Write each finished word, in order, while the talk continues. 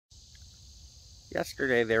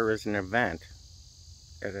Yesterday there was an event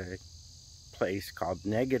at a place called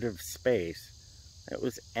Negative Space. It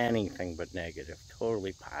was anything but negative,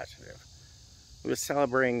 totally positive. It was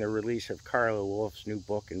celebrating the release of Carlo Wolff's new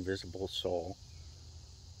book, Invisible Soul.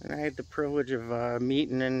 And I had the privilege of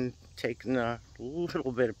meeting and taking a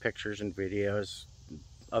little bit of pictures and videos.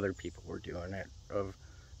 Other people were doing it, of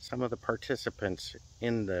some of the participants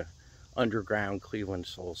in the underground Cleveland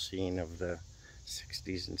soul scene of the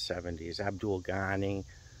 60s and 70s. Abdul Ghani,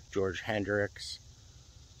 George Hendricks,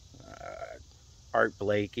 Art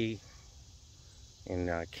Blakey, and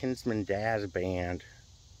Kinsman Daz Band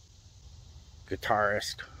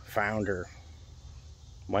guitarist, founder,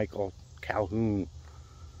 Michael Calhoun.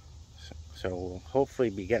 So we'll hopefully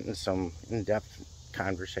be getting some in-depth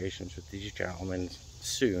conversations with these gentlemen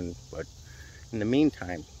soon. But in the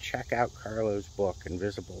meantime, check out Carlo's book,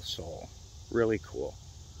 Invisible Soul. Really cool.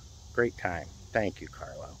 Great time. Thank you,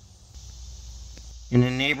 Carlo. In a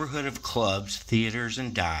neighborhood of clubs, theaters,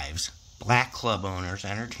 and dives, black club owners,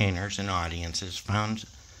 entertainers, and audiences found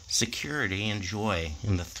security and joy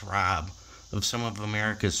in the throb of some of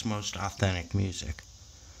America's most authentic music.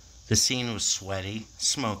 The scene was sweaty,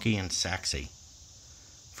 smoky, and sexy.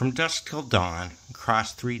 From dusk till dawn,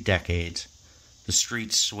 across 3 decades, the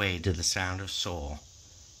streets swayed to the sound of soul.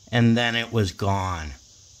 And then it was gone.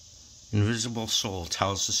 Invisible Soul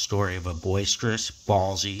tells the story of a boisterous,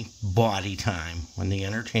 ballsy, bawdy time when the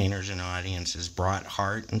entertainers and audiences brought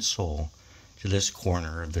heart and soul to this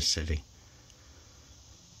corner of the city.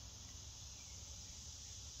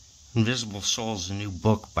 Invisible Soul is a new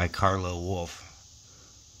book by Carlo Wolff,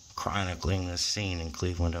 chronicling the scene in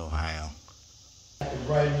Cleveland, Ohio.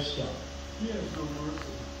 Writing stuff.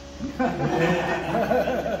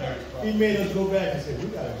 He made us go back and said, we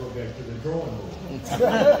got to go back to the drawing board.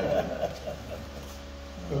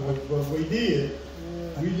 But we did,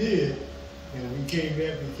 and we came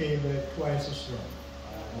back twice as strong.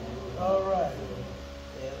 All right.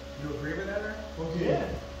 You agree with that, right? Okay. Yeah.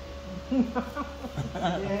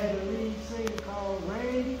 They had a lead singer called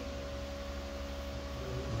Randy.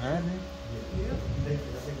 Randy? Yeah.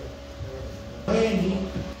 Randy,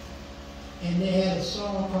 and they had a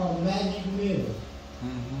song called Magic Mirror.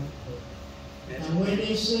 And when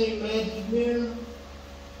they sing Magic Mirror,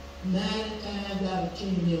 9 times out of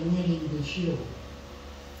 10 they're winning the show.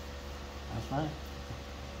 That's right.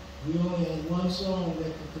 We only had one song that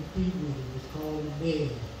could compete with it. It was called The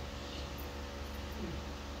Bed.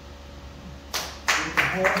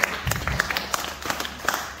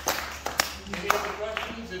 Any other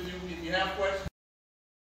questions? If you have questions,